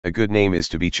A good name is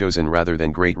to be chosen rather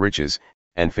than great riches,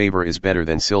 and favor is better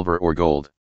than silver or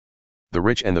gold. The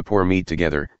rich and the poor meet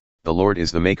together, the Lord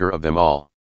is the maker of them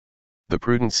all. The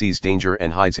prudent sees danger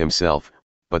and hides himself,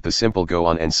 but the simple go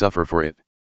on and suffer for it.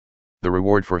 The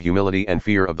reward for humility and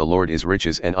fear of the Lord is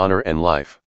riches and honor and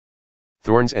life.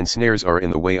 Thorns and snares are in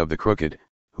the way of the crooked,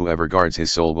 whoever guards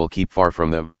his soul will keep far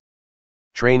from them.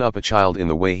 Train up a child in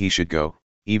the way he should go,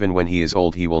 even when he is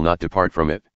old he will not depart from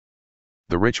it.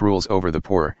 The rich rules over the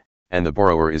poor, and the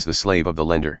borrower is the slave of the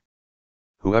lender.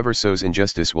 Whoever sows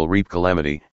injustice will reap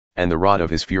calamity, and the rod of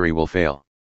his fury will fail.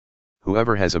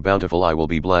 Whoever has a bountiful eye will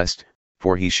be blessed,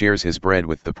 for he shares his bread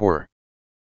with the poor.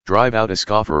 Drive out a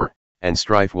scoffer, and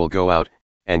strife will go out,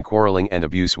 and quarreling and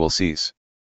abuse will cease.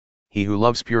 He who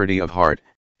loves purity of heart,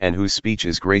 and whose speech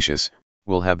is gracious,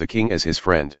 will have the king as his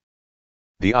friend.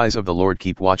 The eyes of the Lord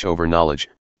keep watch over knowledge,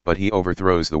 but he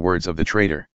overthrows the words of the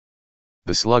traitor.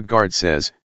 The sluggard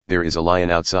says, "There is a lion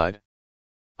outside.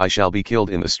 I shall be killed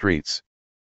in the streets."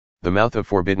 The mouth of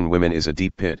forbidden women is a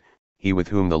deep pit, he with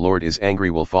whom the Lord is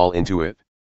angry will fall into it.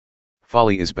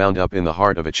 Folly is bound up in the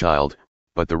heart of a child,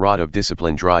 but the rod of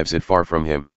discipline drives it far from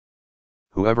him.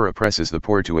 Whoever oppresses the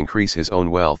poor to increase his own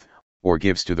wealth, or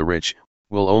gives to the rich,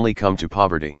 will only come to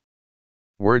poverty.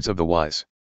 Words of the wise.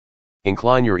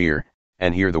 Incline your ear,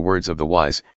 and hear the words of the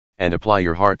wise, and apply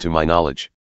your heart to my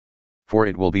knowledge. For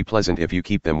it will be pleasant if you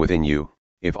keep them within you,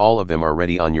 if all of them are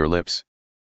ready on your lips.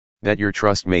 That your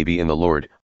trust may be in the Lord,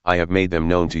 I have made them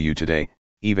known to you today,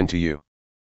 even to you.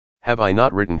 Have I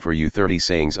not written for you 30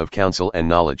 sayings of counsel and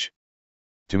knowledge?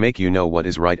 To make you know what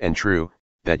is right and true,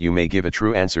 that you may give a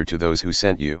true answer to those who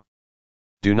sent you.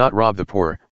 Do not rob the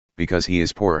poor, because he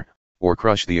is poor, or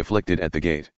crush the afflicted at the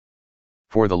gate.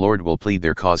 For the Lord will plead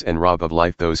their cause and rob of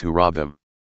life those who rob them.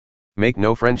 Make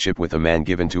no friendship with a man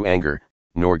given to anger,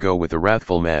 nor go with a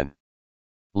wrathful man.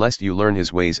 Lest you learn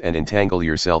his ways and entangle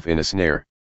yourself in a snare.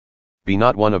 Be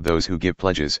not one of those who give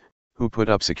pledges, who put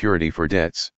up security for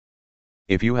debts.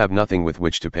 If you have nothing with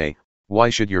which to pay, why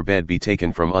should your bed be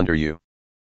taken from under you?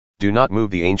 Do not move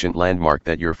the ancient landmark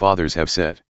that your fathers have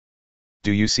set.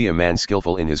 Do you see a man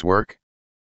skillful in his work?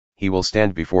 He will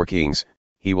stand before kings,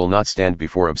 he will not stand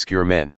before obscure men.